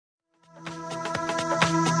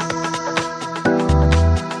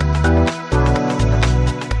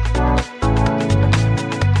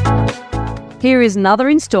Here is another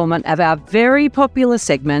instalment of our very popular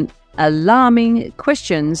segment, Alarming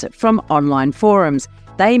Questions from Online Forums.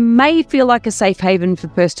 They may feel like a safe haven for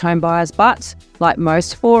first home buyers, but like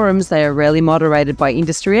most forums, they are rarely moderated by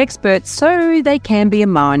industry experts, so they can be a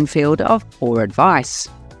minefield of poor advice.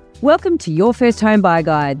 Welcome to Your First Home Buyer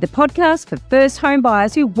Guide, the podcast for first home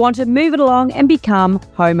buyers who want to move it along and become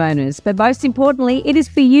homeowners. But most importantly, it is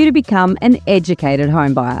for you to become an educated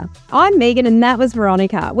home buyer. I'm Megan and that was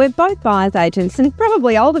Veronica. We're both buyer's agents and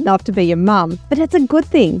probably old enough to be your mum. But it's a good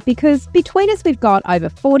thing because between us we've got over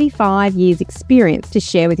 45 years experience to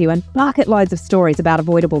share with you and bucket loads of stories about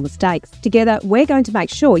avoidable mistakes. Together, we're going to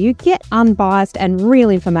make sure you get unbiased and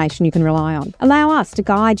real information you can rely on. Allow us to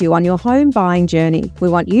guide you on your home buying journey. We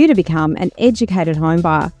want you to become an educated home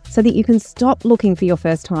buyer so that you can stop looking for your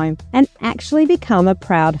first home and actually become a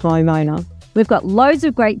proud homeowner. We've got loads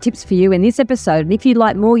of great tips for you in this episode, and if you'd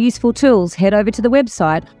like more useful tools, head over to the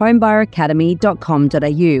website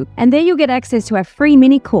homebuyeracademy.com.au, and there you'll get access to our free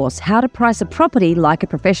mini course, How to Price a Property Like a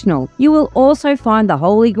Professional. You will also find the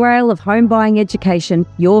holy grail of home buying education,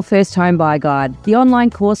 Your First Home Buyer Guide, the online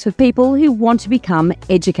course for people who want to become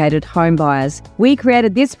educated home buyers. We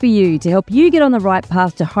created this for you to help you get on the right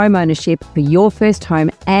path to home ownership for your first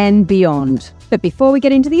home and beyond. But before we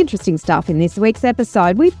get into the interesting stuff in this week's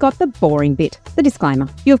episode, we've got the boring bit, the disclaimer.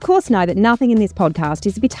 You of course know that nothing in this podcast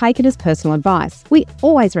is to be taken as personal advice. We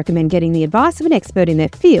always recommend getting the advice of an expert in their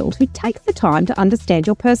field who takes the time to understand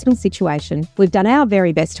your personal situation. We've done our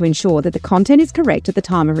very best to ensure that the content is correct at the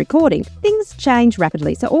time of recording. Things change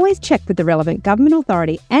rapidly, so always check with the relevant government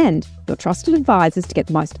authority and your trusted advisors to get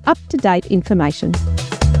the most up-to-date information.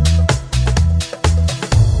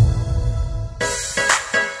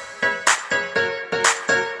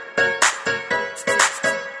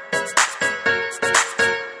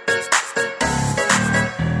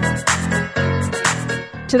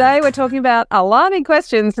 Today we're talking about alarming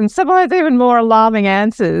questions and sometimes even more alarming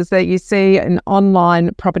answers that you see in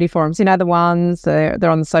online property forums. You know, the ones, they're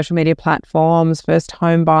on the social media platforms, first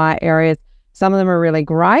home buyer areas. Some of them are really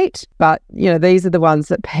great, but, you know, these are the ones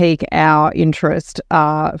that pique our interest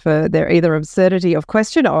for their either absurdity of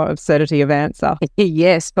question or absurdity of answer.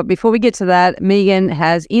 Yes, but before we get to that, Megan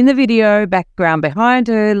has in the video background behind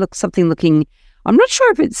her, looking, I'm not sure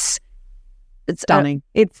if it's stunning.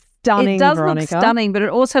 It's stunning, It does Veronica. look stunning, but it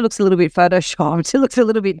also looks a little bit photoshopped. It looks a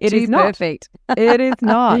little bit too perfect. It is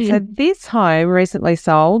not. So this home recently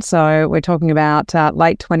sold. So we're talking about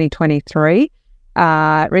late 2023.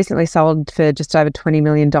 Recently sold for just over $20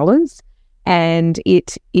 million. And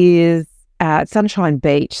it is Sunshine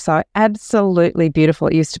Beach. So absolutely beautiful.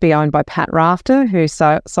 It used to be owned by Pat Rafter, who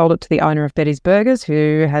sold it to the owner of Betty's Burgers,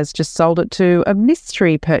 who has just sold it to a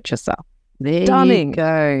mystery purchaser. There Stunning. you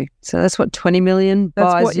go. So that's what 20 million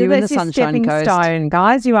buys you in the Sunshine Coast. Stone,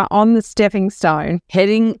 guys. You are on the stepping stone.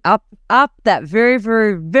 Heading up that very,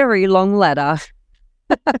 very, very long ladder.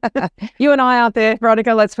 You and I aren't there,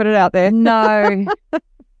 Veronica. Let's put it out there. No.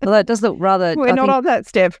 Well, that does look rather... We're not on that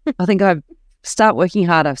step. I think I start working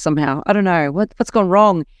harder somehow. I don't know. What's gone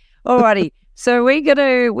wrong? Alrighty. So we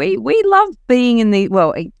love being in the,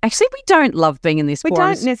 well, actually we don't love being in this We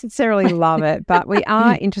forums. don't necessarily love it, but we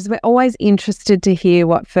are interested. We're always interested to hear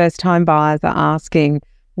what first-time buyers are asking.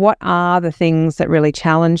 What are the things that really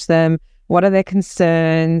challenge them? What are their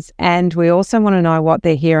concerns? And we also want to know what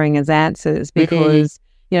they're hearing as answers because,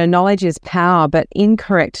 you know, knowledge is power, but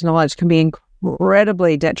incorrect knowledge can be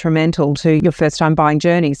incredibly detrimental to your first-time buying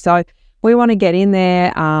journey. So we want to get in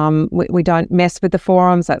there. We don't mess with the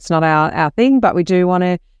forums. That's not our thing, but we do want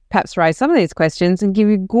to perhaps raise some of these questions and give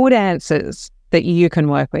you good answers that you can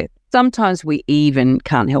work with. Sometimes we even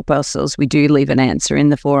can't help ourselves. We do leave an answer in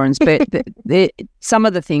the forums, but some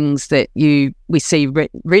of the things that we see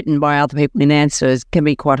written by other people in answers can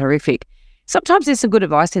be quite horrific. Sometimes there's some good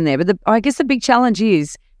advice in there, but I guess the big challenge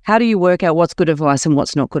is how do you work out what's good advice and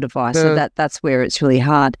what's not good advice? So that's where it's really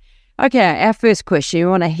hard. Okay, our first question. You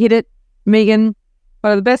want to hit it, Megan?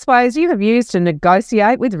 One of the best ways you have used to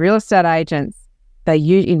negotiate with real estate agents.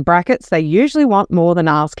 In brackets, they usually want more than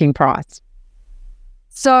asking price.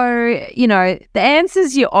 So, you know, the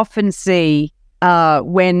answers you often see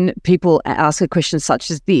when people ask a question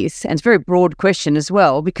such as this, and it's a very broad question as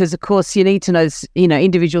well, because, of course, you need to know,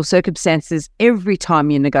 individual circumstances every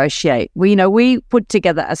time you negotiate. We put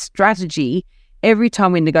together a strategy every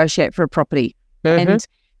time we negotiate for a property. Mm-hmm. And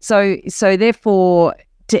so therefore,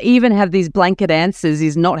 to even have these blanket answers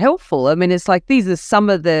is not helpful. I mean, it's like these are some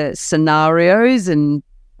of the scenarios and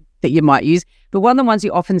that you might use, but one of the ones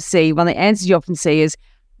you often see, one of the answers you often see is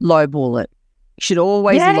lowball it. You should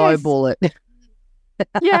always lowball it.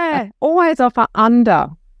 Yeah, always offer under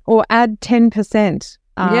or add 10%.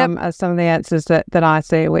 are some of the answers that I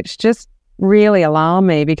see, which just really alarm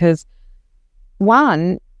me because,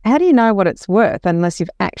 one, how do you know what it's worth unless you've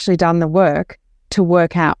actually done the work to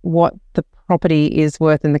work out what the property is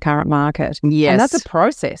worth in the current market? Yes. And that's a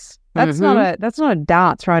process. That's not a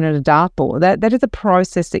dart thrown at a dartboard. That is a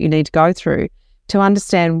process that you need to go through to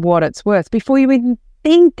understand what it's worth before you even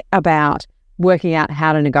think about working out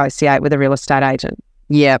how to negotiate with a real estate agent.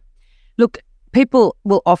 Yeah. Look, people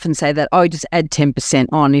will often say that, oh, just add 10%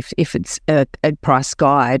 on if it's a price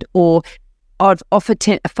guide, or I'd offer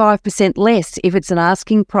 5% less if it's an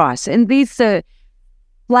asking price. And these are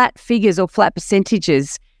flat figures or flat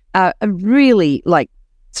percentages are really like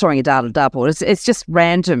throwing a dart at a dartboard. It's just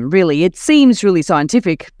random, really. It seems really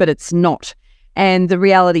scientific, but it's not. And the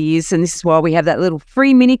reality is, and this is why we have that little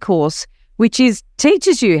free mini course, which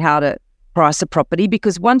teaches you how to price a property,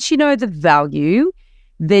 because once you know the value,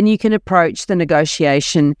 then you can approach the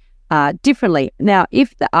negotiation differently. Now,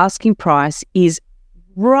 if the asking price is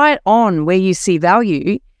right on where you see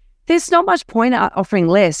value, there's not much point offering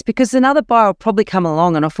less, because another buyer will probably come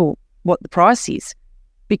along and offer what the price is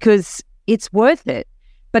because it's worth it.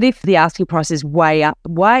 But if the asking price is way up,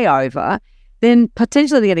 way over, then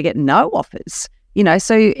potentially they're going to get no offers.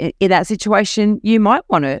 So in that situation, you might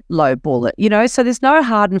want to lowball it, so there's no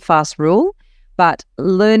hard and fast rule, but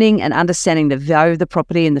learning and understanding the value of the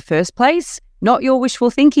property in the first place, not your wishful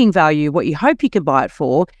thinking value, what you hope you can buy it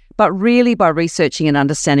for, but really by researching and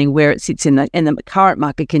understanding where it sits in the current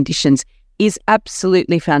market conditions, is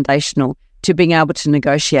absolutely foundational to being able to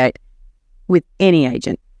negotiate with any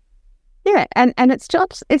agent. Yeah, and it's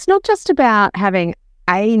not just about having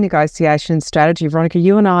a negotiation strategy. Veronica,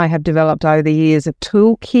 you and I have developed over the years a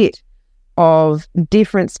toolkit of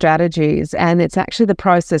different strategies, and it's actually the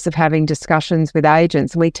process of having discussions with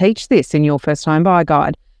agents. We teach this in your First Home Buyer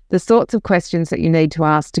Guide, the sorts of questions that you need to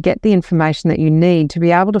ask to get the information that you need to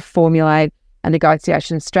be able to formulate a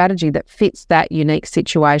negotiation strategy that fits that unique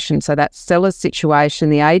situation. So that seller's situation,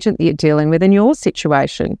 the agent that you're dealing with, and your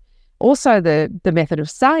situation. Also, the method of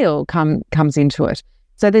sale comes into it.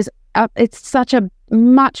 So it's such a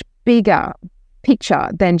much bigger picture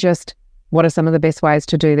than just what are some of the best ways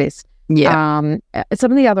to do this. Yeah.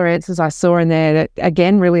 Some of the other answers I saw in there that,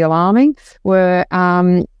 again, really alarming were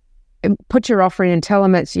put your offer in and tell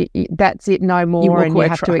them that's it, no more, and you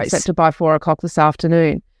have to accept it by 4 o'clock this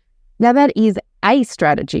afternoon. Now, that is a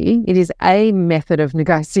strategy. It is a method of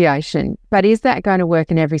negotiation. But is that going to work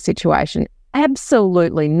in every situation?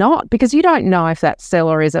 Absolutely not, because you don't know if that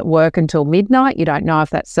seller is at work until midnight. You don't know if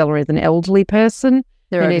that seller is an elderly person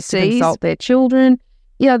who needs to consult their children.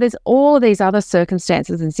 There's all of these other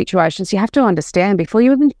circumstances and situations you have to understand before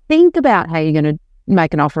you even think about how you're going to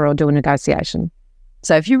make an offer or do a negotiation.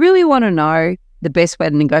 So if you really want to know the best way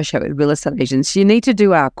to negotiate with real estate agents, you need to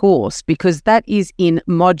do our course, because that is in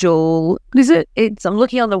module, I'm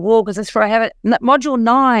looking on the wall because that's where I have it, module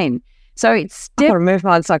 9. So it's I've got to move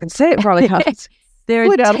mine so I can see it. Probably there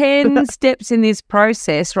are 10 steps in this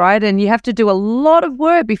process, right? And you have to do a lot of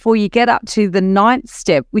work before you get up to the 9th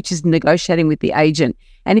step, which is negotiating with the agent.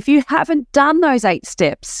 And if you haven't done those 8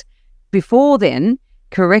 steps before then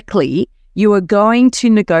correctly, you are going to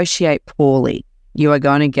negotiate poorly. You are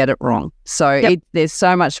going to get it wrong. So there's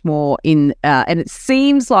so much more in, and it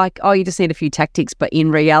seems like, you just need a few tactics, but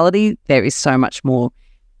in reality, there is so much more.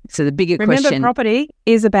 So the bigger question... Remember, property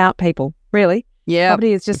is about people, really. Yeah.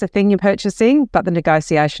 Property is just a thing you're purchasing, but the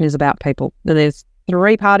negotiation is about people. There's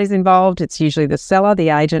 3 parties involved. It's usually the seller, the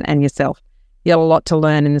agent, and yourself. You got a lot to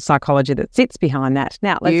learn in the psychology that sits behind that.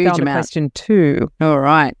 Now, let's go on to question 2. All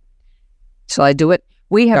right. Shall I do it?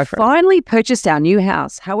 We have finally purchased our new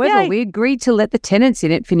house. However, we agreed to let the tenants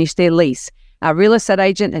in it finish their lease. Our real estate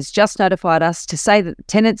agent has just notified us to say that the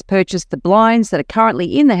tenants purchased the blinds that are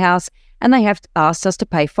currently in the house, and they have asked us to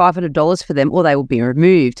pay $500 for them or they will be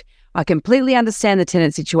removed. I completely understand the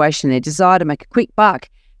tenant situation and their desire to make a quick buck,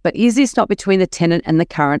 but is this not between the tenant and the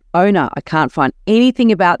current owner? I can't find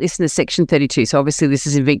anything about this in the Section 32. So obviously this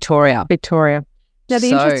is in Victoria. Now,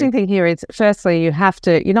 the interesting thing here is, firstly, you're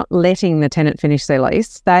not letting the tenant finish their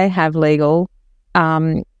lease. They have legal,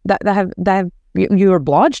 you're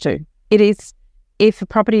obliged to. It is, if a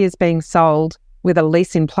property is being sold with a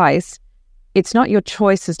lease in place, it's not your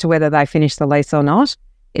choice as to whether they finish the lease or not.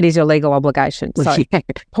 It is your legal obligation. So,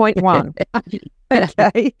 point 1.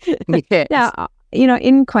 Okay. Yes. Now,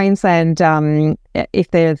 in Queensland,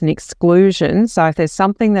 if there's an exclusion, so if there's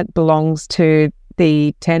something that belongs to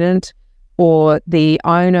the tenant or the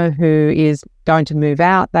owner who is going to move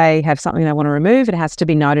out, they have something they want to remove, it has to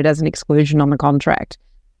be noted as an exclusion on the contract.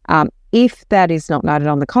 If that is not noted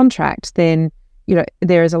on the contract, then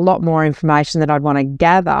there is a lot more information that I'd want to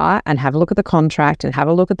gather and have a look at the contract and have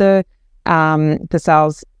a look at the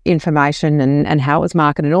sales information and how it was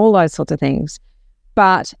marketed and all those sorts of things.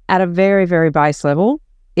 But at a very, very base level,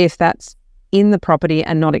 if that's in the property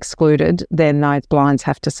and not excluded, then those blinds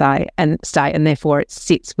have to stay, and therefore it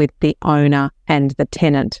sits with the owner and the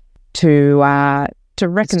tenant to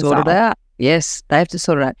reconcile. Sort it out. Yes, they have to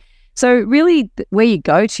sort it out. So really, where you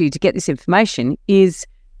go to get this information is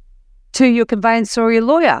to your conveyancer or your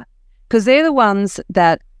lawyer, because they're the ones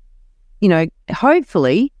that,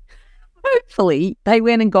 hopefully they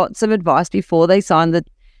went and got some advice before they signed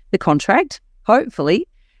the contract, hopefully,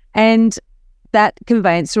 and that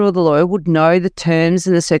conveyancer or the lawyer would know the terms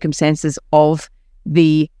and the circumstances of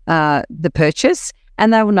the purchase,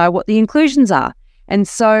 and they will know what the inclusions are. And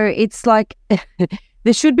so it's like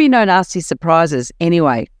there should be no nasty surprises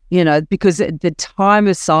anyway, because at the time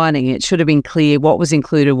of signing, it should have been clear what was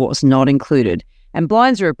included, what was not included. And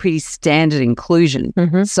blinds are a pretty standard inclusion.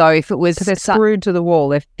 Mm-hmm. So if it was... Because they're screwed to the wall,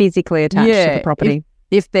 they're physically attached to the property.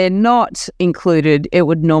 If they're not included, it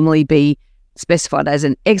would normally be specified as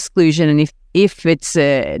an exclusion. And if it's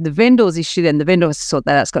the vendor's issue, then the vendor has to sort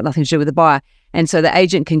that out. It's got nothing to do with the buyer. And so the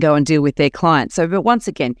agent can go and deal with their client. So, but once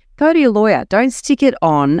again, go to your lawyer. Don't stick it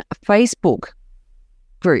on a Facebook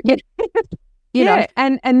group. Yeah. you know,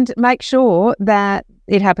 and make sure that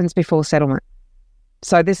it happens before settlement.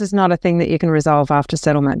 So this is not a thing that you can resolve after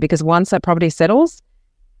settlement, because once that property settles,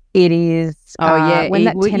 it is when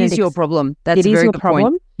that tenant is your problem. That's a very good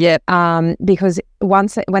problem. Yeah. Because when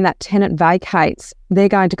that tenant vacates, they're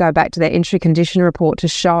going to go back to their entry condition report to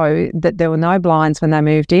show that there were no blinds when they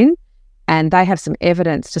moved in, and they have some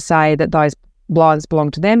evidence to say that those blinds belong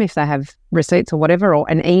to them if they have receipts or whatever, or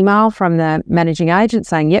an email from the managing agent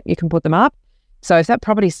saying, yep, you can put them up. So if that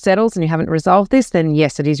property settles and you haven't resolved this, then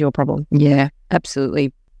yes, it is your problem. Yeah,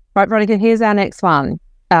 absolutely. Right, Veronica, here's our next one.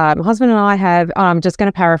 My husband and I have, I'm just going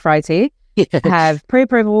to paraphrase here, have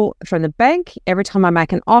pre-approval from the bank. Every time I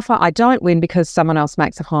make an offer, I don't win because someone else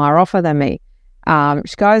makes a higher offer than me.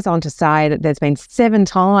 She goes on to say that there's been 7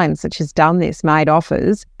 times that she's done this, made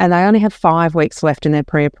offers, and they only have 5 weeks left in their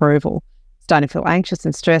pre-approval. Starting to feel anxious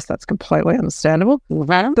and stressed. That's completely understandable.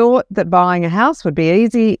 Mm-hmm. Thought that buying a house would be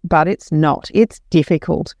easy, but it's not. It's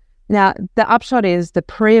difficult. Now, the upshot is the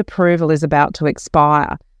pre-approval is about to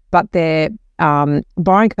expire, but their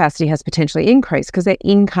borrowing capacity has potentially increased because their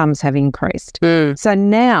incomes have increased. So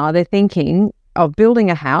now they're thinking of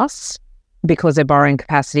building a house because their borrowing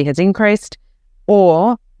capacity has increased,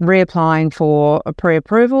 or reapplying for a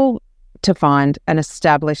pre-approval to find an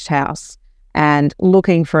established house, and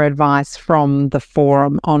looking for advice from the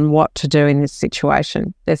forum on what to do in this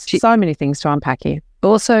situation. There's so many things to unpack here.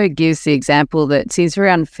 Also gives the example that it seems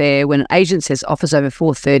very unfair when an agent says offers over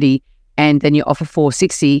 430 and then you offer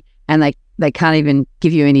 460 and they can't even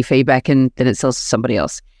give you any feedback, and then it sells to somebody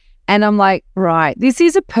else. And I'm like, right, this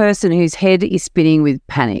is a person whose head is spinning with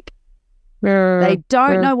panic. They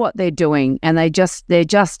don't know what they're doing, and they're just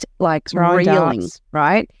like reeling,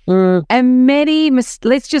 right? And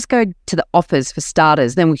let's just go to the offers for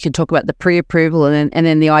starters. Then we can talk about the pre-approval, and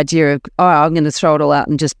then the idea of, I'm going to throw it all out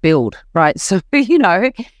and just build, right? So,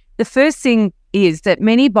 the first thing is that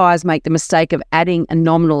many buyers make the mistake of adding a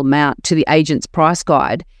nominal amount to the agent's price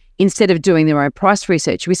guide instead of doing their own price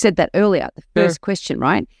research. We said that earlier, the first question,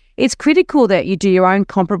 right? It's critical that you do your own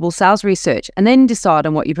comparable sales research and then decide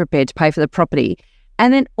on what you're prepared to pay for the property.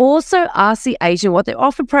 And then also ask the agent what their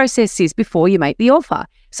offer process is before you make the offer.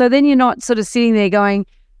 So then you're not sort of sitting there going,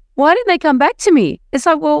 why didn't they come back to me? It's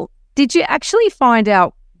like, well, did you actually find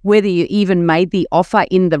out whether you even made the offer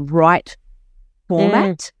in the right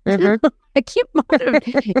format? Like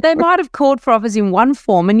they might have called for offers in one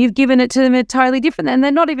form and you've given it to them a totally different, and they're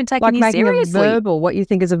not even taking you seriously. What you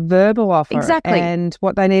think is a verbal offer. Exactly. And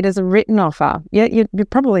what they need is a written offer. Yeah, you're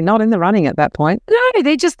probably not in the running at that point. No,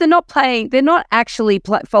 they're not actually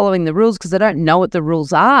following the rules because they don't know what the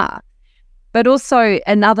rules are. But also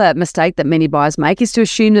another mistake that many buyers make is to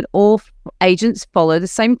assume that all agents follow the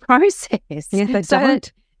same process. Yeah, they don't.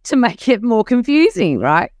 To make it more confusing,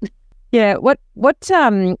 right? Yeah,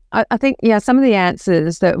 I think, some of the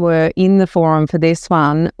answers that were in the forum for this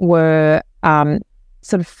one were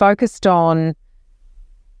sort of focused on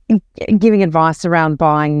giving advice around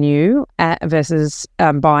buying new versus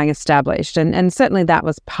buying established. And certainly that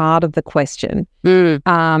was part of the question.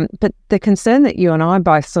 But the concern that you and I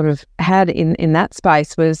both sort of had in that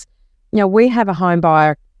space was, we have a Home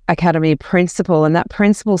Buyer Academy principle, and that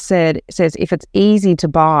principle says if it's easy to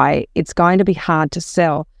buy, it's going to be hard to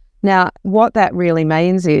sell. Now, what that really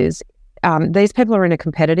means is these people are in a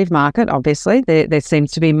competitive market, obviously. There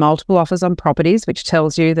seems to be multiple offers on properties, which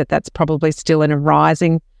tells you that that's probably still in a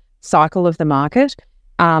rising cycle of the market.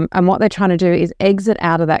 And what they're trying to do is exit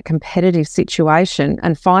out of that competitive situation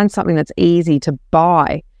and find something that's easy to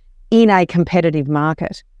buy in a competitive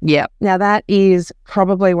market. Yeah. Now, that is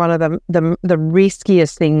probably one of the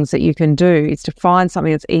riskiest things that you can do, is to find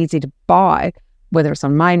something that's easy to buy, whether it's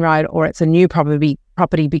on Main Road or it's a new property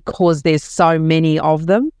because there's so many of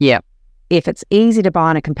them. Yeah. If it's easy to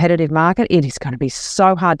buy in a competitive market, it is going to be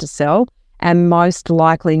so hard to sell and most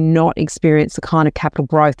likely not experience the kind of capital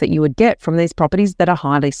growth that you would get from these properties that are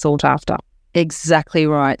highly sought after. Exactly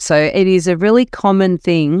right. So it is a really common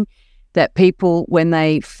thing that people, when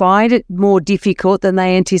they find it more difficult than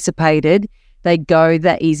they anticipated, they go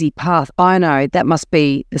that easy path. I know that must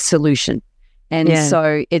be the solution. And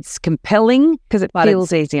so it's compelling because it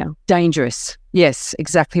feels easier. Dangerous. Yes,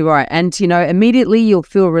 exactly right. And, immediately you'll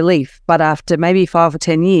feel relief. But after maybe 5 or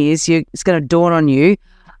 10 years, it's going to dawn on you,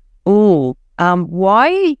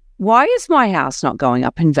 why is my house not going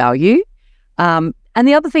up in value? And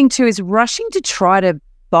the other thing too is rushing to try to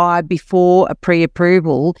buy before a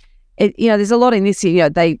pre-approval. There's a lot in this.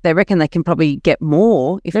 They reckon they can probably get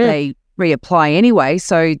more if they reapply anyway.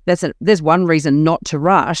 So there's one reason not to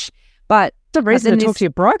rush, but the reason to talk to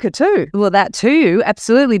your broker too. Well, that too,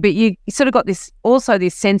 absolutely. But you sort of got this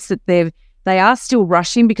sense that they are still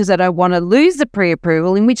rushing because they don't want to lose the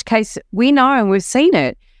pre-approval. In which case, we know and we've seen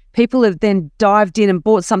it. People have then dived in and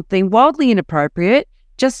bought something wildly inappropriate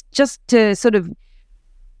just to sort of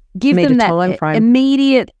give them that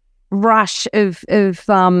immediate rush of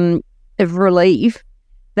relief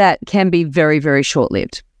that can be very, very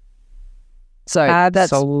short-lived. So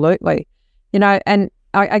absolutely. And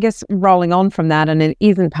I guess rolling on from that, and it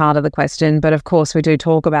isn't part of the question, but of course we do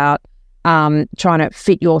talk about trying to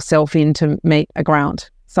fit yourself in to meet a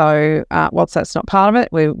grant. So whilst that's not part of it,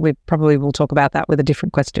 we probably will talk about that with a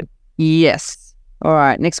different question. Yes. All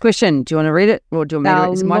right. Next question. Do you want to read it, or do you want me to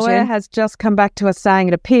read it? Our lawyer has just come back to us saying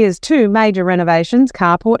it appears 2 major renovations,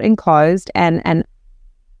 carport enclosed and an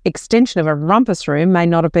extension of a rumpus room, may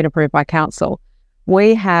not have been approved by council.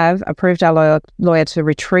 We have approved our lawyer to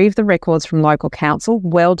retrieve the records from local council.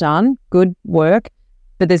 Well done. Good work.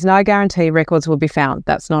 But there's no guarantee records will be found.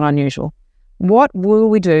 That's not unusual. What will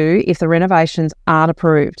we do if the renovations aren't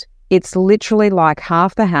approved? It's literally like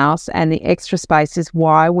half the house, and the extra space is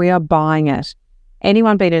why we are buying it.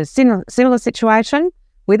 Anyone been in a similar situation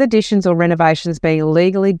with additions or renovations being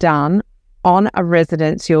legally done on a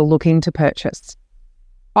residence you're looking to purchase?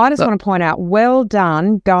 I just want to point out, well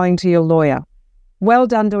done going to your lawyer. Well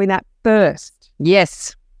done doing that first.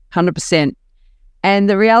 Yes, 100%. And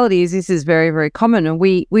the reality is this is very, very common. And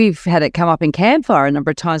we've had it come up in Campfire a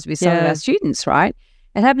number of times with some of our students, right?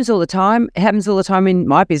 It happens all the time. It happens all the time in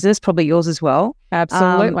my business, probably yours as well.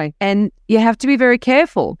 Absolutely. And you have to be very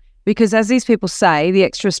careful because, as these people say, the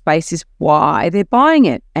extra space is why they're buying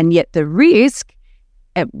it. And yet the risk,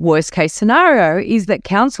 at worst case scenario, is that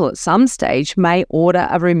council at some stage may order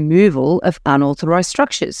a removal of unauthorised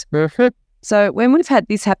structures. Mm-hmm. So when we've had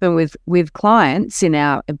this happen with clients in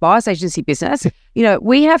our buyer's agency business,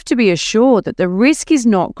 we have to be assured that the risk is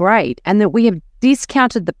not great and that we have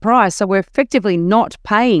discounted the price, so we're effectively not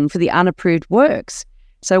paying for the unapproved works.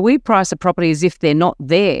 So we price a property as if they're not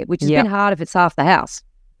there, which has been hard if it's half the house.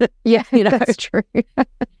 That's true.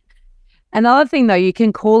 Another thing, though, you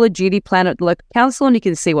can call a duty planner at the local council and you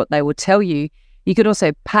can see what they will tell you. You could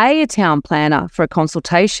also pay a town planner for a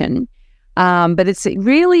consultation. But it's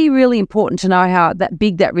really, really important to know how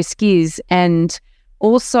big that risk is, and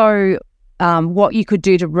also what you could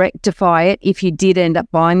do to rectify it if you did end up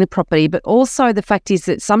buying the property. But also the fact is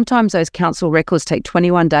that sometimes those council records take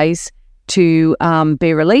 21 days to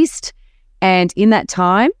be released. And in that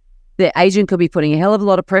time, the agent could be putting a hell of a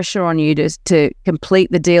lot of pressure on you to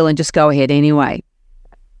complete the deal and just go ahead anyway.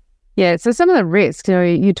 Yeah, so some of the risks,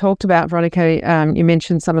 you talked about, Veronica, you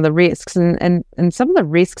mentioned some of the risks, and some of the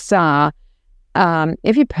risks are,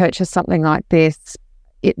 if you purchase something like this,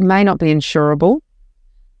 it may not be insurable.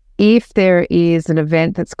 If there is an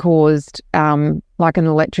event that's caused, like an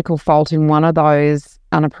electrical fault in one of those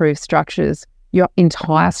unapproved structures, your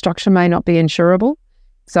entire structure may not be insurable.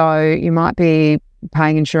 So you might be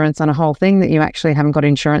paying insurance on a whole thing that you actually haven't got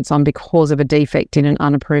insurance on because of a defect in an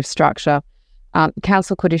unapproved structure.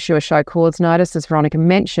 Council could issue a show cause notice, as Veronica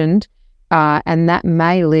mentioned, and that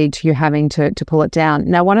may lead to you having to pull it down.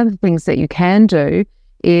 Now, one of the things that you can do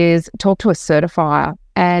is talk to a certifier.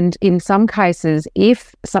 And in some cases,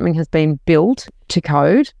 if something has been built to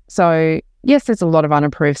code, so yes, there's a lot of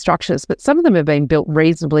unapproved structures, but some of them have been built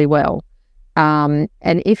reasonably well. And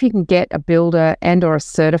if you can get a builder and or a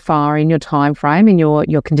certifier in your time frame, in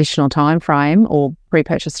your conditional time frame or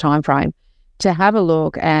pre-purchase time frame, to have a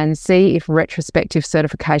look and see if retrospective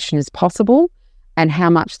certification is possible and how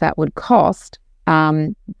much that would cost,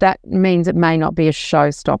 that means it may not be a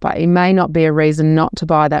showstopper. It may not be a reason not to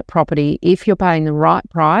buy that property if you're paying the right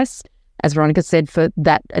price, as Veronica said, for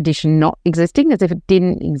that addition not existing, as if it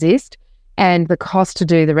didn't exist, and the cost to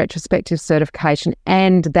do the retrospective certification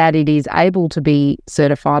and that it is able to be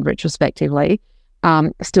certified retrospectively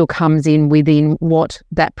still comes in within what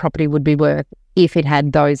that property would be worth if it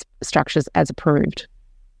had those structures as approved.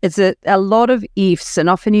 It's a lot of ifs, and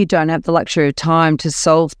often you don't have the luxury of time to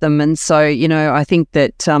solve them. And so, I think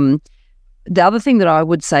that the other thing that I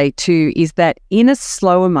would say too is that in a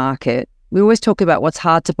slower market, we always talk about what's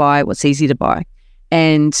hard to buy, what's easy to buy.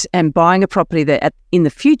 And buying a property that in the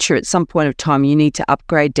future, at some point of time, you need to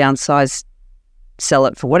upgrade, downsize, sell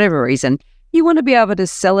it for whatever reason, you want to be able to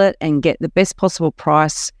sell it and get the best possible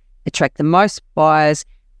price, attract the most buyers,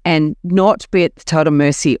 and not be at the total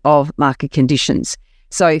mercy of market conditions.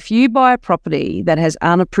 So if you buy a property that has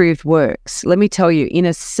unapproved works, let me tell you, in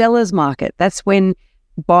a seller's market, that's when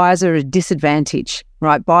buyers are at a disadvantage,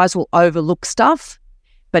 right? Buyers will overlook stuff,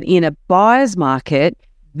 but in a buyer's market,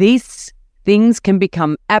 these things can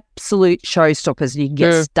become absolute showstoppers and you can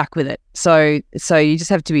get stuck with it. So you just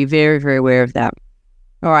have to be very, very aware of that.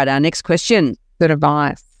 All right, our next question. Good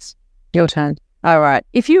advice. Your turn. All right.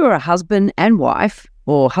 If you were a husband and wife,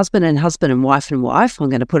 or husband and husband and wife, I'm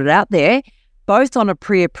going to put it out there, both on a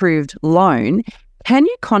pre-approved loan, can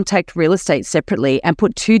you contact real estate separately and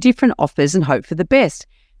put two different offers and hope for the best?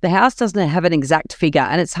 The house doesn't have an exact figure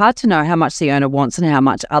and it's hard to know how much the owner wants and how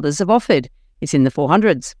much others have offered. It's in the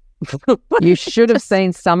 400s. You should have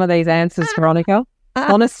seen some of these answers, Veronica.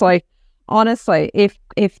 Honestly,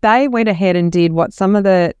 if they went ahead and did what some of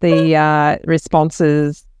the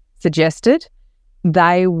responses suggested,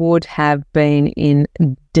 they would have been in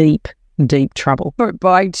deep trouble. For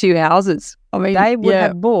buying two houses. I mean, they would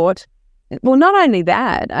have bought. Well, not only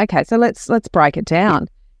that. Okay, so let's break it down.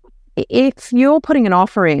 If you're putting an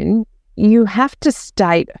offer in, you have to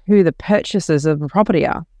state who the purchasers of the property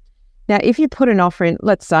are. Now, if you put an offer in,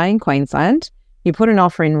 let's say in Queensland, you put an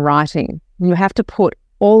offer in writing, you have to put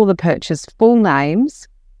all of the purchase full names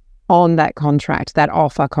on that contract, that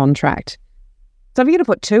offer contract. So if you're going to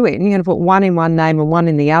put two in, you're going to put one in one name and one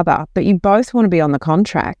in the other, but you both want to be on the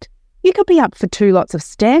contract, you could be up for 2 lots of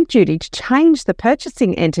stamp duty to change the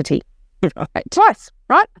purchasing entity. Right. Twice,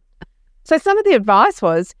 right? So some of the advice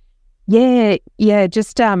was,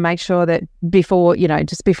 just make sure that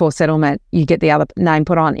just before settlement, you get the other name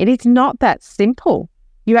put on. It is not that simple.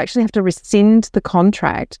 You actually have to rescind the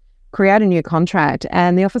contract, create a new contract,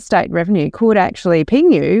 and the Office State Revenue could actually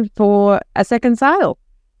ping you for a second sale.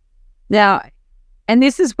 Now, and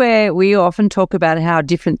this is where we often talk about how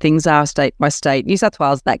different things are state by state. New South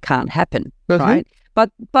Wales, that can't happen, right?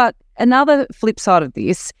 But another flip side of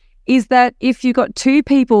this is that if you've got two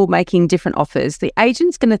people making different offers, the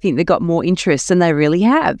agent's going to think they've got more interest than they really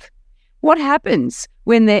have. What happens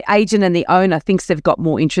when the agent and the owner thinks they've got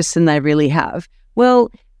more interest than they really have?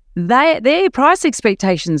 Well, their price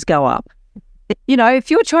expectations go up.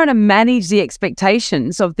 If you're trying to manage the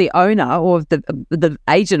expectations of the owner or of the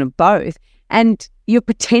agent of both, and you're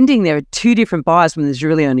pretending there are two different buyers when there's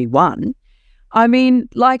really only one, I mean,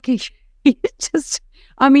 you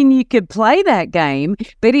could play that game,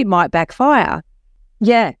 but it might backfire.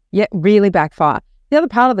 Yeah, really backfire. The other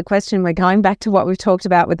part of the question, we're going back to what we've talked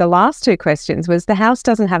about with the last two questions, was the house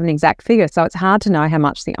doesn't have an exact figure, so it's hard to know how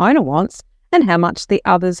much the owner wants and how much the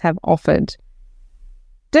others have offered.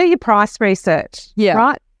 Do your price research,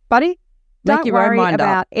 right, buddy? Don't worry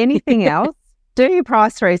about anything else. Do your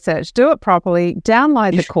price research. Do it properly.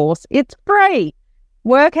 Download the course. It's free.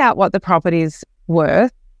 Work out what the property is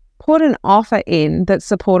worth. Put an offer in that's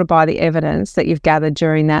supported by the evidence that you've gathered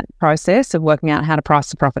during that process of working out how to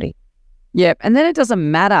price the property. Yep. And then it doesn't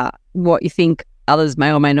matter what you think others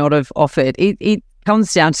may or may not have offered. It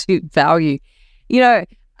comes down to value.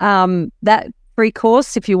 That free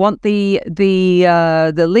course, if you want the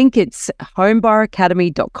link, it's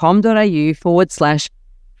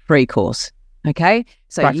homebuyeracademy.com.au/free course. Okay.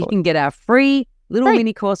 So you can get our free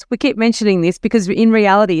mini course. We keep mentioning this because in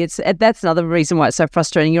reality, that's another reason why it's so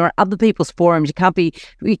frustrating. You're on other people's forums. We can't be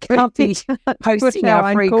posting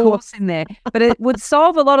our free course in there. But it would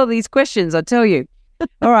solve a lot of these questions, I tell you.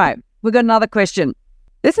 All right. We've got another question.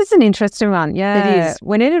 This is an interesting one. Yeah. It is.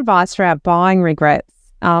 We need advice for our buying regrets.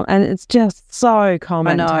 And it's just so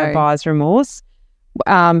common to have buyer's remorse.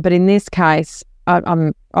 But in this case,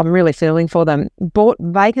 I'm really feeling for them. Bought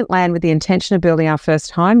vacant land with the intention of building our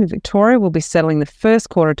first home in Victoria. We'll be settling the first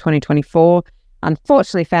quarter of 2024.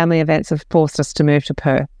 Unfortunately, family events have forced us to move to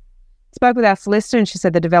Perth. Spoke with our solicitor and she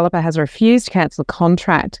said the developer has refused to cancel the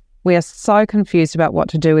contract. We are so confused about what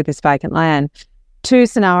to do with this vacant land. 2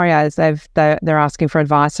 scenarios they're asking for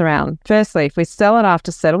advice around. Firstly, if we sell it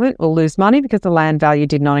after settlement, we'll lose money because the land value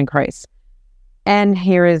did not increase. And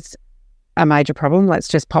here is a major problem. Let's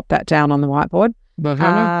just pop that down on the whiteboard.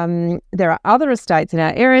 There are other estates in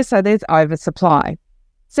our area, so there's oversupply.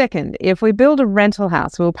 Second, if we build a rental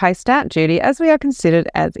house, we'll pay stamp duty as we are considered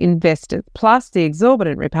as investors, plus the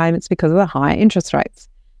exorbitant repayments because of the higher interest rates.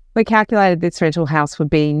 We calculated this rental house would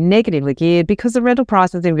be negatively geared because the rental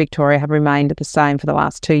prices in Victoria have remained the same for the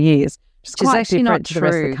last 2 years. Which is actually not to the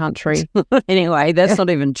rest of the country. Anyway, that's not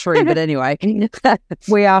even true, but anyway.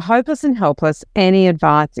 We are hopeless and helpless. Any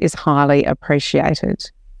advice is highly appreciated.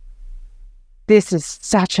 This is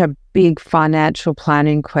such a big financial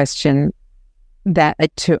planning question that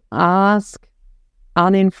to ask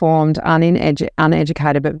uninformed,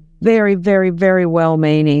 uneducated, but very, very, very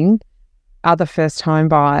well-meaning other first-home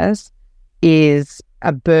buyers is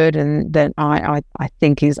a burden that I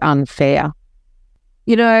think is unfair.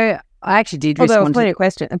 You know, I actually did respond. There were plenty to of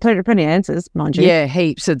questions and plenty of answers, mind you. Yeah,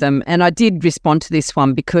 heaps of them. And I did respond to this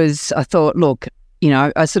one because I thought, look, you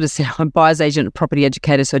know, I sort of said I'm a buyer's agent, a property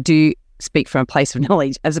educator, so I do speak from a place of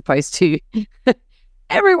knowledge as opposed to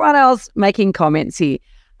everyone else making comments here.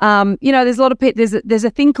 You know, there's a lot of there's a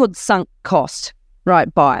thing called sunk cost,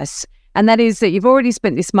 right, bias. And that is that you've already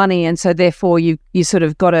spent this money and so therefore you sort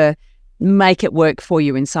of got to make it work for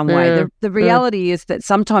you in some way. The reality is that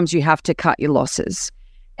sometimes you have to cut your losses.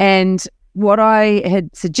 And what I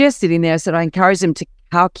had suggested in there is that I encourage them to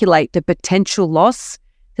calculate the potential loss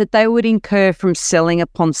that they would incur from selling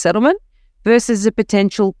upon settlement versus the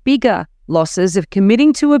potential bigger losses of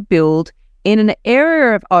committing to a build in an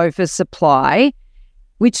area of oversupply,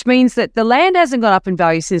 which means that the land hasn't gone up in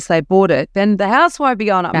value since they bought it, then the house won't be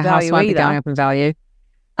going up in value either. Be going up in value.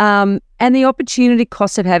 And the opportunity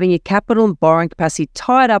cost of having your capital and borrowing capacity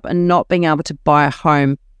tied up and not being able to buy a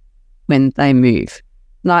home when they move.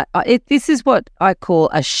 Now, this is what I call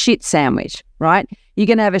a shit sandwich, right? You're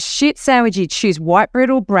going to have a shit sandwich. You choose white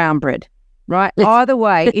bread or brown bread, right? Either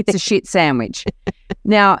way, it's a shit sandwich.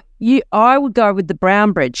 Now, I would go with the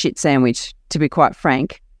brown bread shit sandwich, to be quite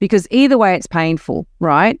frank, because either way it's painful,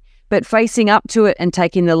 right? But facing up to it and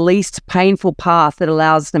taking the least painful path that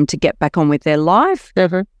allows them to get back on with their life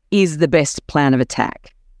is the best plan of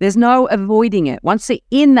attack. There's no avoiding it. Once they're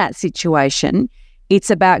in that situation,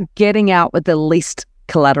 it's about getting out with the least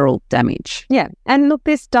collateral damage. Yeah. And look,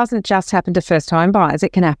 this doesn't just happen to first-time buyers.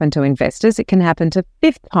 It can happen to investors. It can happen to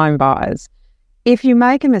fifth-time buyers. If you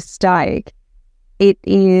make a mistake, it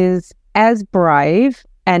is as brave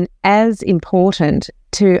and as important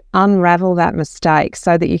to unravel that mistake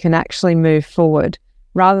so that you can actually move forward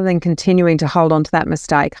rather than continuing to hold on to that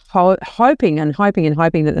mistake, hoping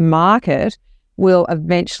that the market will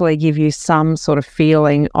eventually give you some sort of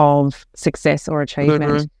feeling of success or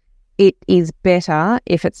achievement. It is better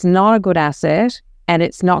if it's not a good asset and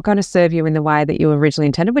it's not going to serve you in the way that you originally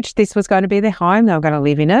intended, which this was going to be their home, they were going to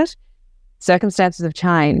live in it. Circumstances have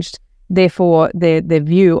changed. Therefore, their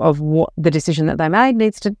view of what the decision that they made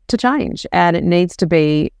needs to change. And it needs to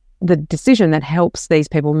be the decision that helps these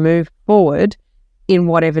people move forward in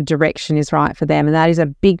whatever direction is right for them. And that is a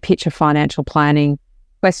big picture financial planning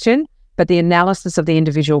question. But the analysis of the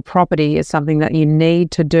individual property is something that you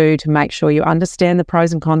need to do to make sure you understand the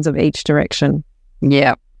pros and cons of each direction.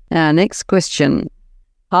 Yeah. Next question.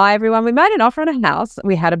 Hi, everyone. We made an offer on a house.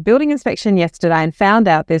 We had a building inspection yesterday and found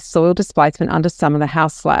out there's soil displacement under some of the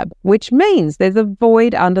house slab, which means there's a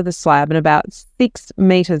void under the slab and about 6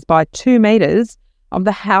 metres by 2 metres of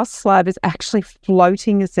the house slab is actually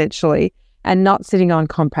floating essentially and not sitting on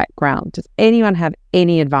compact ground. Does anyone have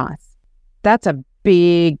any advice? That's a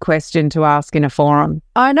big question to ask in a forum.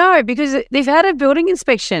 I know, because they've had a building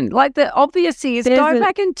inspection. Like, the obvious is go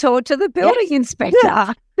back and talk to the building inspector.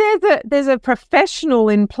 Yeah. There's a professional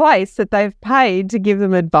in place that they've paid to give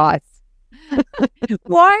them advice.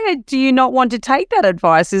 Why do you not want to take that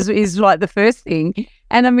advice is like the first thing.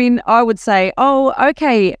 And I mean, I would say, oh,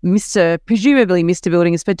 okay, presumably Mr.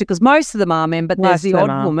 Building Inspector, because most of them are men, but there's the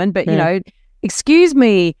odd woman. But, you know, excuse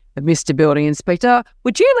me, Mr. Building Inspector,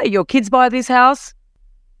 would you let your kids buy this house?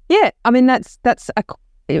 Yeah, I mean,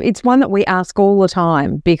 it's one that we ask all the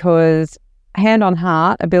time because, hand on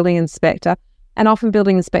heart, a building inspector, and often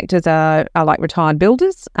building inspectors are like retired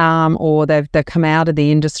builders, or they've come out of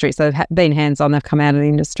the industry, so they've been hands-on, they've come out of the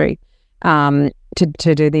industry to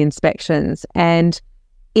do the inspections. And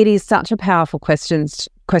it is such a powerful question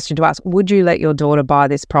to ask. Would you let your daughter buy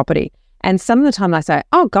this property? And some of the time they say,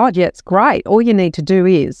 oh God, yeah, it's great. All you need to do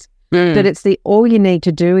is. But it's the all you need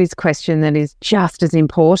to do is question that is just as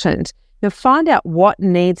important. Now find out what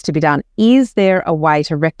needs to be done. Is there a way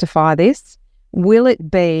to rectify this? Will it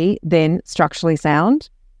be then structurally sound?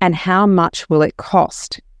 And how much will it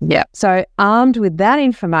cost? Yeah. So armed with that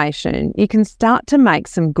information, you can start to make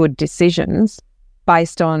some good decisions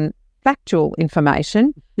based on factual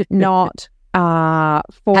information, not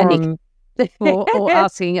forum. or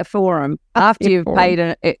asking a forum after you've paid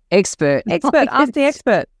an expert. Ask the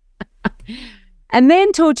expert. And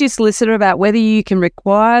then talk to your solicitor about whether you can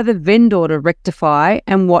require the vendor to rectify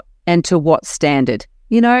and to what standard,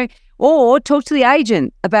 or talk to the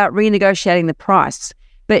agent about renegotiating the price.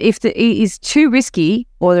 But if it is too risky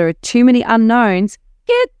or there are too many unknowns,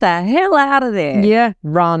 get the hell out of there. Yeah,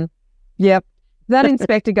 run. Yep. That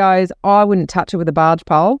inspector goes, I wouldn't touch it with a barge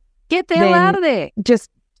pole. Get the hell out of there. Just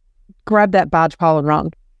grab that barge pole and run.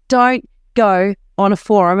 Don't go on a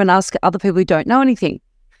forum and ask other people who don't know anything.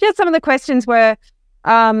 Just some of the questions were,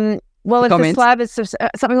 if the slab is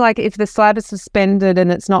something like if the slab is suspended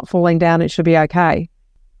and it's not falling down, it should be okay.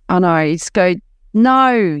 I know. You just go,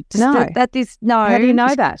 no. No. That is no. How do you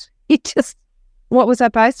know that? It just. What was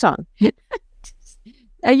that based on?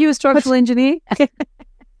 Are you a structural engineer?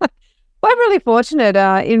 Well, I'm really fortunate.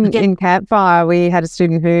 In Campfire, we had a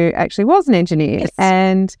student who actually was an engineer, yes.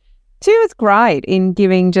 And she was great in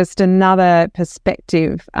giving just another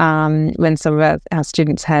perspective when some of our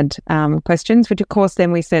students had questions, which of course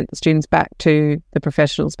then we sent the students back to the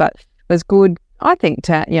professionals. But it was good, I think,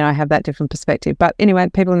 to have that different perspective. But anyway,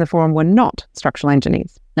 people in the forum were not structural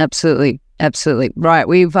engineers. Absolutely. Right.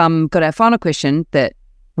 We've got our final question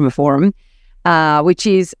from a forum. Which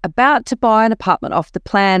is about to buy an apartment off the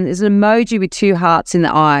plan. There's an emoji with 2 hearts in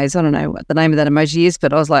the eyes. I don't know what the name of that emoji is,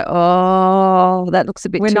 but I was like, oh, that looks a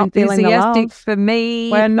bit too enthusiastic for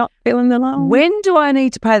me. We're not feeling the love. When do I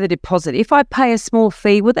need to pay the deposit? If I pay a small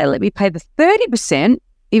fee, would they let me pay the 30%?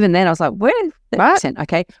 Even then, I was like, where? 30%?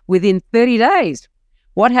 Okay, within 30 days.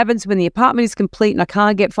 What happens when the apartment is complete and I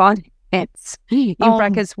can't get finance? In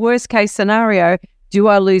brackets, worst case scenario, do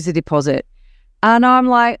I lose the deposit? And I'm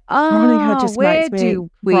like, where do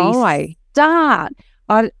we start?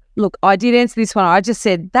 I did answer this one. I just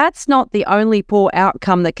said, that's not the only poor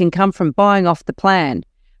outcome that can come from buying off the plan.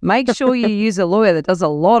 Make sure you use a lawyer that does a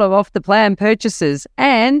lot of off-the-plan purchases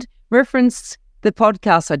and reference the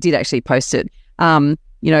podcast. I did actually post it. I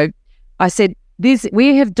said,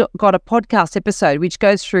 we have got a podcast episode which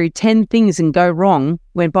goes through 10 things and go wrong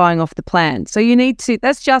when buying off the plan. So you need to,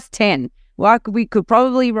 that's just 10. Well, we could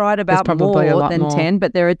probably write about more than 10,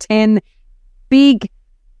 but there are 10 big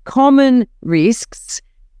common risks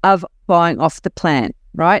of buying off the plan,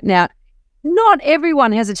 right? Now, not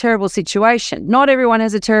everyone has a terrible situation. Not everyone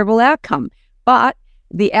has a terrible outcome, but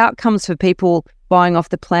the outcomes for people buying off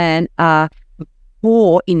the plan are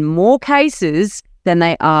poor in more cases than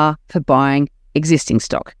they are for buying existing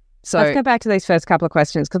stock. So let's go back to these first couple of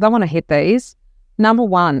questions because I want to hit these. Number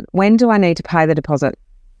 1, when do I need to pay the deposit?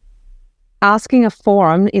 Asking a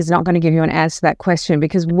forum is not going to give you an answer to that question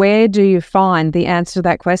because where do you find the answer to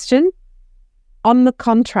that question? On the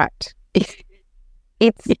contract.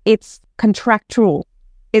 It's contractual.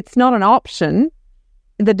 It's not an option.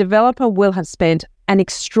 The developer will have spent an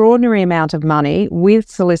extraordinary amount of money with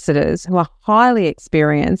solicitors who are highly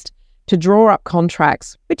experienced to draw up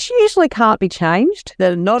contracts, which usually can't be changed.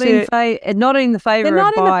 They're not in the favour of buyers. They're not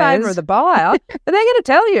in the favour of the buyer, but they're going to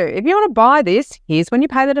tell you, if you want to buy this, here's when you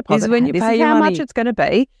pay the deposit. This is when you pay your how money. Much it's going to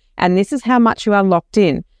be, and this is how much you are locked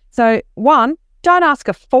in. So, 1, don't ask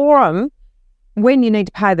a forum when you need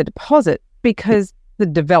to pay the deposit because the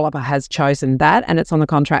developer has chosen that and it's on the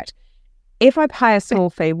contract. If I pay a small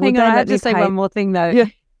fee, I have to say one more thing though. Yeah.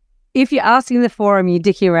 If you're asking the forum, you're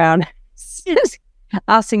dicking around.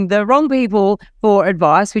 Asking the wrong people for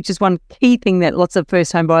advice, which is one key thing that lots of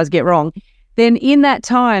first-home buyers get wrong, then in that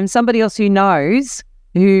time, somebody else who knows,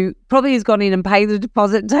 who probably has gone in and paid the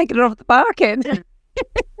deposit and taken it off the market.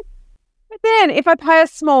 But then if I pay a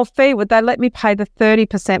small fee, would they let me pay the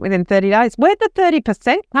 30% within 30 days? Where'd the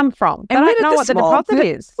 30% come from? They don't know what the deposit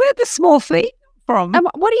is. Where'd the small fee from? And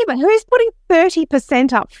who's putting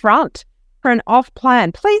 30% up front for an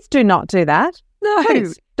off-plan? Please do not do that. No.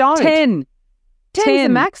 Please don't. 10 is the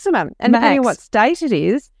maximum. And depending on what state it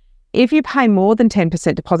is, if you pay more than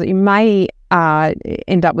 10% deposit, you may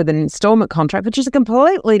end up with an instalment contract, which is a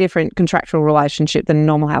completely different contractual relationship than a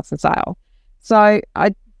normal house and sale. So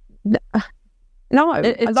we're not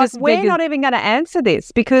even going to answer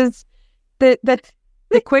this because the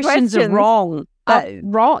questions are wrong.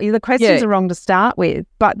 wrong. The questions are wrong to start with,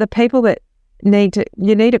 but the people that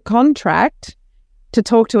you need a contract to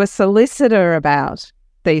talk to a solicitor about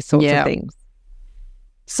these sorts of things.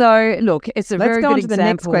 So, look, it's a very good example. Let's go on to the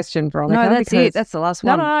next question, Veronica. No, that's it. That's the last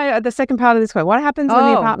one. No, the second part of this question. What happens when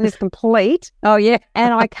the apartment is complete? Oh, yeah.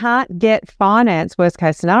 And I can't get finance, worst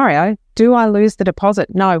case scenario? Do I lose the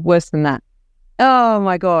deposit? No, worse than that. Oh,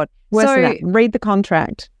 my God. Worse than that. Read the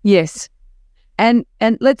contract. Yes. And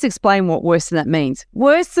let's explain what worse than that means.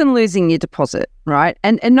 Worse than losing your deposit, right?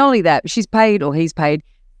 And not only that, she's paid or he's paid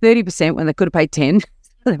 30% when they could have paid 10.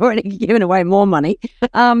 They've already given away more money.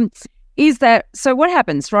 Is that, so what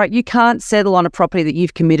happens, right? You can't settle on a property that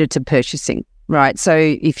you've committed to purchasing, right? So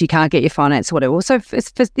if you can't get your finance or whatever. Also,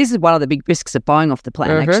 this is one of the big risks of buying off the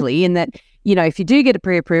plan, actually, in that, you know, if you do get a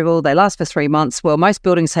pre-approval, they last for 3 months. Well, most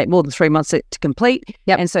buildings take more than 3 months to complete.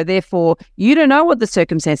 Yep. And so therefore, you don't know what the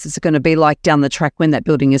circumstances are going to be like down the track when that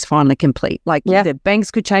building is finally complete. Like the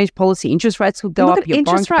banks could change policy, interest rates will go up, your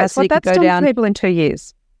borrowing capacity could go down. People in 2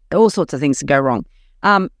 years. All sorts of things can go wrong.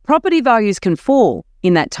 Property values can fall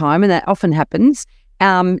in that time, and that often happens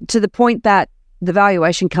to the point that the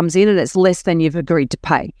valuation comes in and it's less than you've agreed to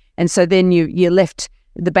pay. And so then you're left,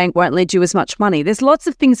 the bank won't lend you as much money. There's lots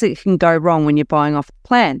of things that can go wrong when you're buying off the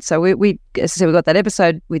plan. So we as I said, we got that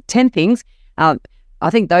episode with 10 things. I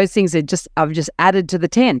think those things I've just added to the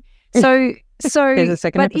 10. So there's a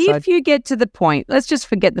second but episode. If you get to the point, let's just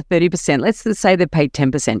forget the 30%. Let's just say they paid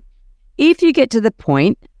 10%. If you get to the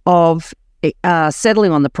point of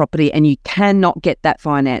settling on the property and you cannot get that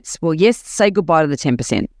finance, well, yes, say goodbye to the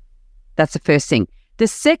 10%. That's the first thing. The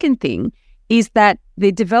second thing is that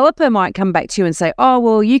the developer might come back to you and say, oh,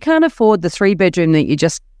 well, you can't afford the 3-bedroom that you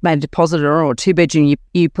just made a deposit on, or 2-bedroom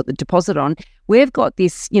you put the deposit on. We've got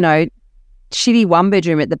this, you know, shitty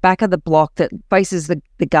 1-bedroom at the back of the block that faces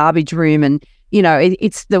the garbage room, and, you know,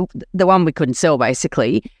 it's the one we couldn't sell,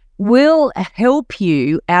 basically. We'll help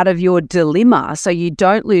you out of your dilemma so you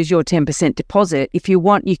don't lose your 10% deposit. If you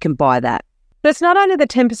want, you can buy that. But it's not only the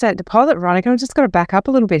 10% deposit, Veronica. I've just got to back up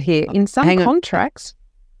a little bit here. In some contracts,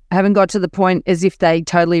 I haven't got to the point as if they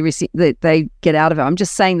totally they get out of it. I'm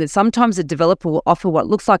just saying that sometimes a developer will offer what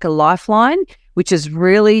looks like a lifeline, which is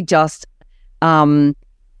really just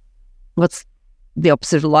what's the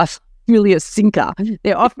opposite of life? Really a sinker.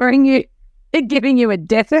 They're offering you, they're giving you a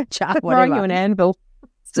death chart, whatever. Throwing you an anvil.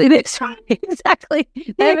 So that's right, exactly.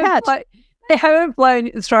 They haven't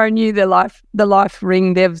thrown you the life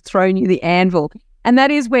ring. They've thrown you the anvil, and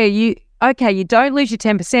that is where you don't lose your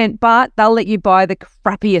 10%, but they'll let you buy the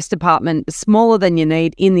crappiest apartment, smaller than you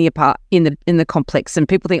need in the complex. And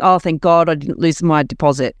people think, oh, thank God I didn't lose my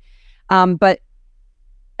deposit. But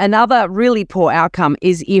another really poor outcome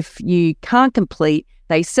is if you can't complete,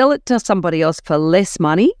 they sell it to somebody else for less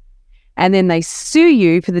money, and then they sue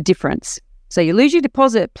you for the difference. So you lose your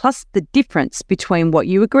deposit plus the difference between what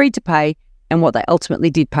you agreed to pay and what they ultimately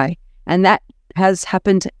did pay. And that has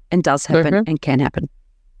happened and does happen and can happen.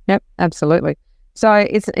 Yep, absolutely. So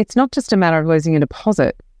it's not just a matter of losing a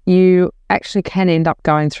deposit. You actually can end up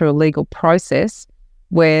going through a legal process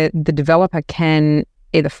where the developer can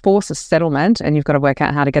either force a settlement, and you've got to work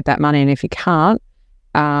out how to get that money. And if you can't,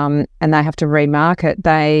 and they have to remarket,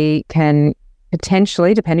 they can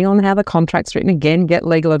potentially, depending on how the contract's written, again, get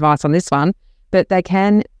legal advice on this one, but they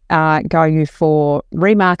can go you for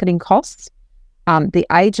remarketing costs. The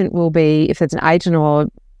agent will be, if there's an agent or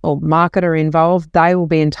marketer involved, they will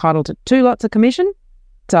be entitled to 2 lots of commission,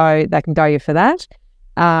 so they can go you for that.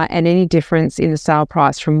 And any difference in the sale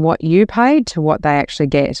price from what you paid to what they actually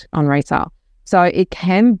get on resale. So it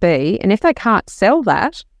can be, and if they can't sell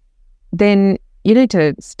that, then you need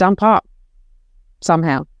to stump up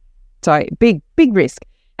somehow. So big risk.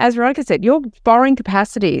 As Veronica said, your borrowing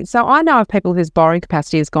capacity. So I know of people whose borrowing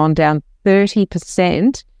capacity has gone down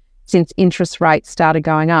 30% since interest rates started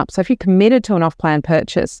going up. So if you committed to an off-plan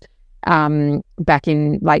purchase back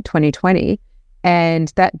in late 2020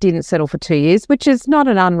 and that didn't settle for 2 years, which is not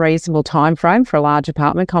an unreasonable time frame for a large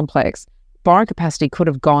apartment complex, borrowing capacity could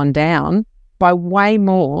have gone down by way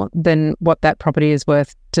more than what that property is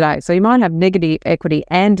worth today. So you might have negative equity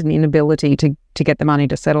and an inability to get the money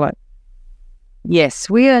to settle it. Yes,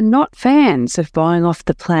 we are not fans of buying off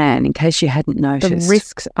the plan, in case you hadn't noticed. The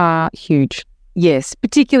risks are huge. Yes,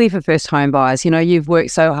 particularly for first home buyers. You know, you've worked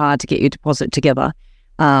so hard to get your deposit together.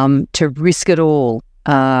 To risk it all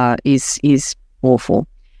is awful.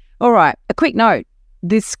 All right, a quick note.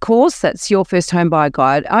 This course, that's your first home buyer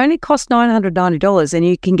guide, only costs $990, and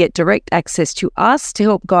you can get direct access to us to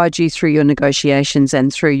help guide you through your negotiations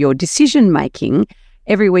and through your decision making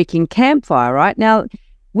every week in Campfire, right? Now,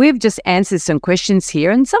 we've just answered some questions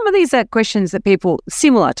here. And some of these are questions that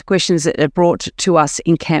similar to questions that are brought to us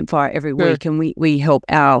in Campfire every week. And we help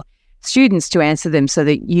our students to answer them so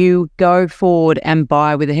that you go forward and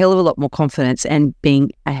buy with a hell of a lot more confidence and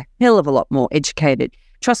being a hell of a lot more educated.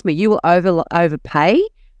 Trust me, you will overpay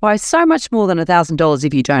by so much more than $1,000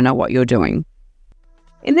 if you don't know what you're doing.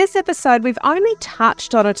 In this episode, we've only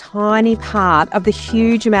touched on a tiny part of the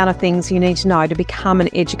huge amount of things you need to know to become an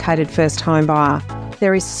educated first-time buyer.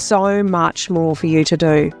 There is so much more for you to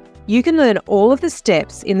do. You can learn all of the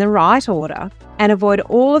steps in the right order and avoid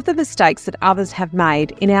all of the mistakes that others have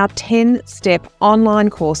made in our 10-step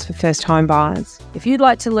online course for first-time buyers. If you'd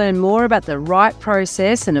like to learn more about the right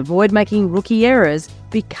process and avoid making rookie errors,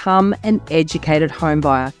 become an educated home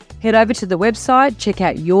buyer. Head over to the website, check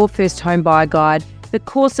out your first home buyer guide, the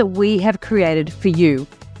course that we have created for you.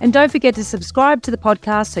 And don't forget to subscribe to the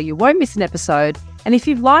podcast so you won't miss an episode. And if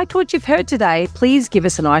you've liked what you've heard today, please give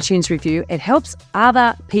us an iTunes review. It helps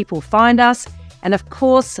other people find us. And of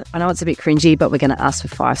course, I know it's a bit cringy, but we're going to ask for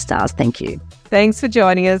 5 stars. Thank you. Thanks for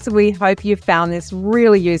joining us. We hope you found this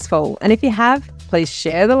really useful. And if you have, please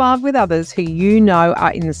share the love with others who you know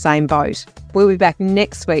are in the same boat. We'll be back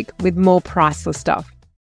next week with more priceless stuff.